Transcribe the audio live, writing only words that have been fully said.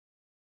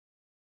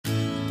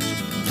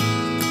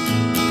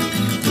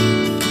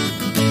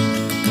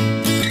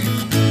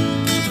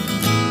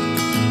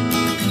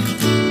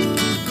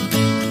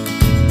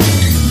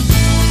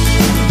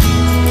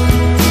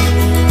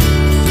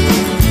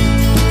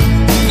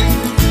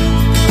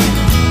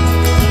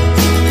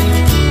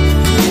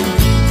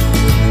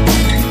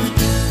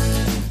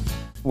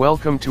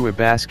Welcome to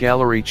Ebas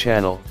Gallery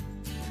channel.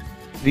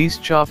 These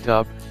chopped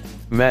up,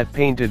 matte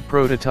painted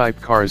prototype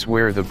cars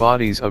wear the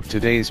bodies of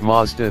today's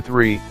Mazda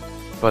 3,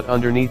 but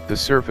underneath the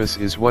surface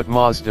is what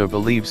Mazda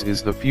believes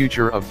is the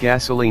future of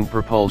gasoline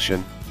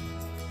propulsion.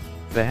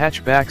 The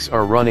hatchbacks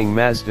are running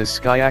Mazda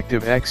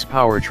SkyActiv-X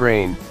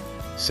Powertrain,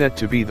 set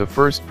to be the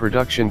first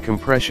production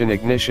compression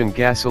ignition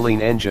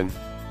gasoline engine.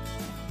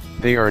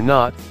 They are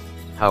not,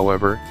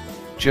 however,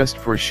 just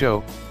for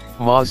show.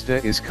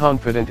 Mazda is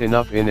confident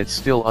enough in its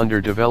still under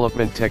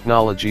development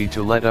technology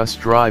to let us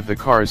drive the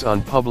cars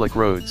on public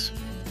roads.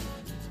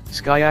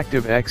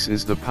 SkyActiv-X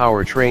is the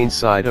powertrain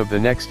side of the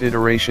next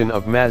iteration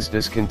of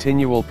Mazda's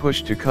continual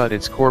push to cut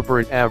its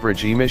corporate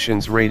average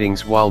emissions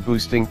ratings while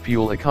boosting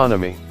fuel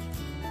economy.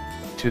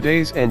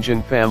 Today's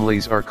engine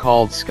families are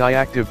called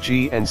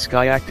SkyActiv-G and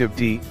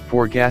SkyActiv-D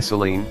for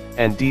gasoline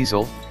and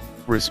diesel,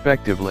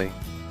 respectively.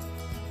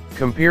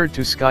 Compared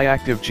to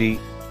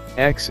SkyActiv-G,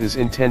 X is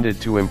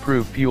intended to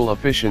improve fuel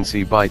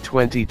efficiency by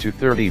 20 to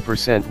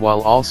 30%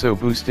 while also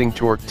boosting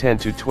torque 10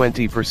 to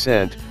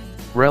 20%,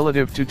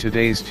 relative to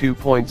today's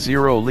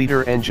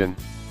 2.0-liter engine.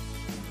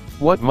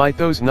 What might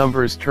those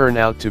numbers turn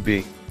out to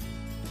be?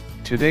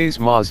 Today's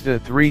Mazda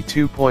 3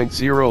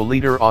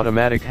 2.0-liter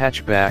automatic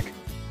hatchback,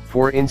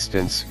 for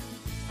instance,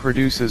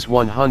 produces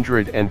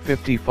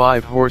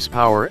 155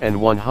 horsepower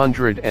and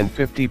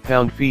 150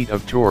 pound-feet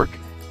of torque,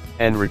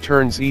 and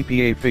returns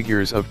EPA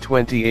figures of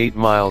 28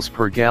 miles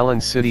per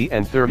gallon city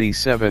and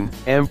 37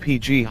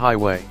 mpg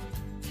highway.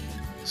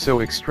 So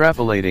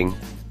extrapolating,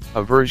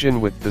 a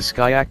version with the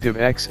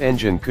SkyActiv-X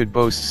engine could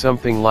boast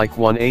something like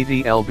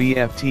 180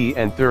 lb-ft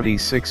and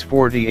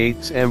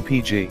 36/48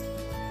 mpg.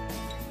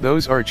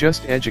 Those are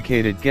just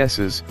educated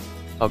guesses,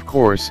 of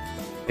course.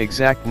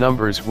 Exact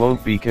numbers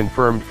won't be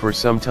confirmed for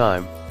some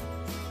time.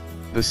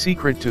 The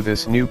secret to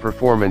this new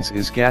performance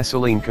is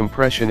gasoline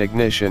compression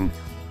ignition,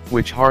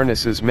 which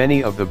harnesses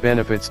many of the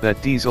benefits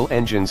that diesel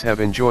engines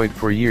have enjoyed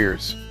for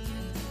years.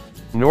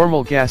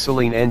 Normal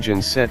gasoline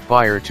engines set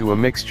fire to a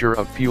mixture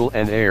of fuel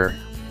and air,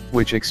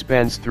 which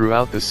expands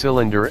throughout the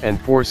cylinder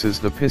and forces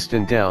the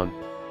piston down.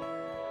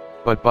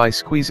 But by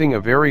squeezing a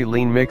very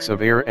lean mix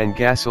of air and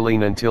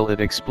gasoline until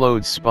it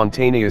explodes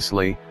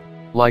spontaneously,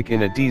 like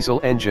in a diesel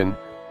engine,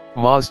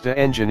 Mazda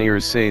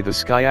engineers say the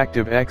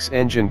SkyActiv-X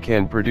engine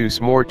can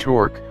produce more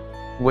torque,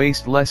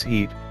 waste less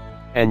heat,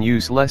 and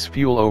use less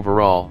fuel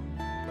overall.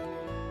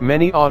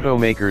 Many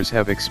automakers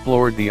have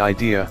explored the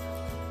idea,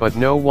 but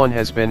no one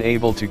has been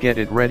able to get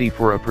it ready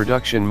for a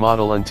production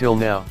model until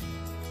now.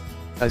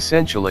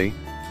 Essentially,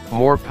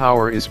 more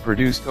power is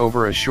produced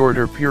over a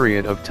shorter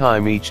period of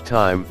time each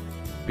time,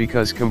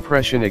 because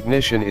compression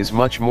ignition is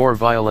much more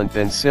violent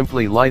than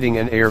simply lighting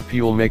an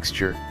air-fuel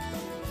mixture.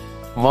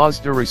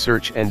 Mazda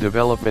research and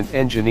development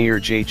engineer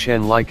Jay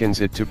Chen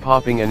likens it to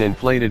popping an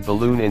inflated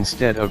balloon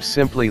instead of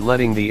simply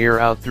letting the air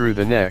out through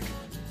the neck.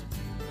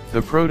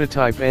 The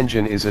prototype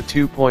engine is a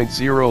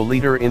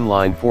 2.0-liter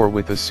inline-four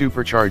with a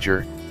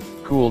supercharger,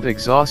 cooled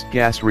exhaust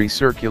gas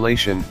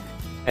recirculation,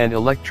 and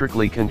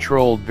electrically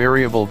controlled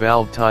variable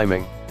valve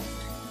timing.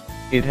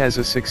 It has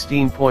a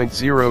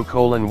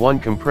 16.0:1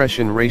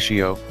 compression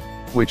ratio,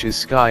 which is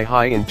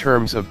sky-high in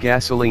terms of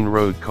gasoline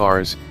road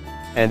cars,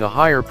 and a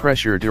higher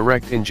pressure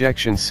direct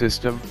injection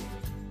system.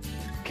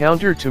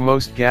 Counter to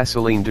most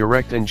gasoline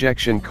direct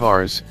injection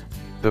cars,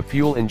 the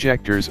fuel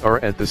injectors are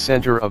at the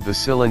center of the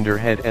cylinder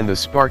head and the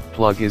spark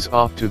plug is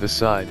off to the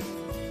side.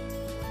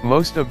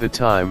 Most of the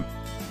time,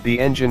 the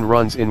engine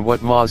runs in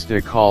what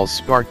Mazda calls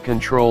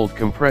spark-controlled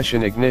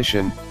compression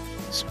ignition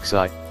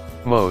 (SCI)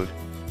 mode.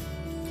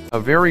 A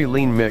very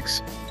lean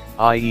mix,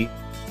 i.e.,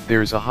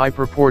 there's a high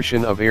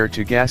proportion of air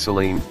to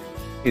gasoline,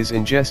 is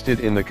ingested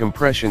in the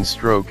compression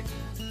stroke,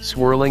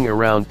 swirling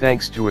around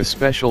thanks to a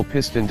special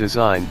piston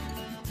design.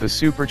 The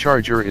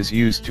supercharger is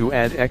used to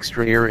add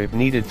extra air if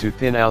needed to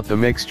thin out the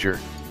mixture.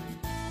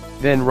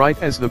 Then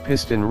right as the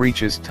piston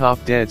reaches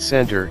top dead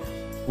center,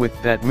 with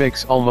that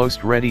mix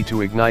almost ready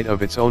to ignite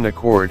of its own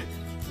accord,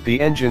 the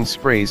engine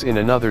sprays in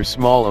another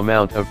small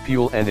amount of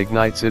fuel and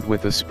ignites it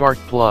with a spark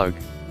plug.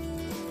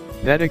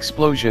 That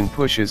explosion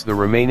pushes the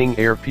remaining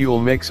air-fuel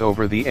mix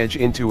over the edge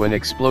into an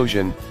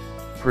explosion,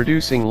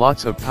 producing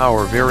lots of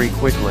power very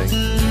quickly.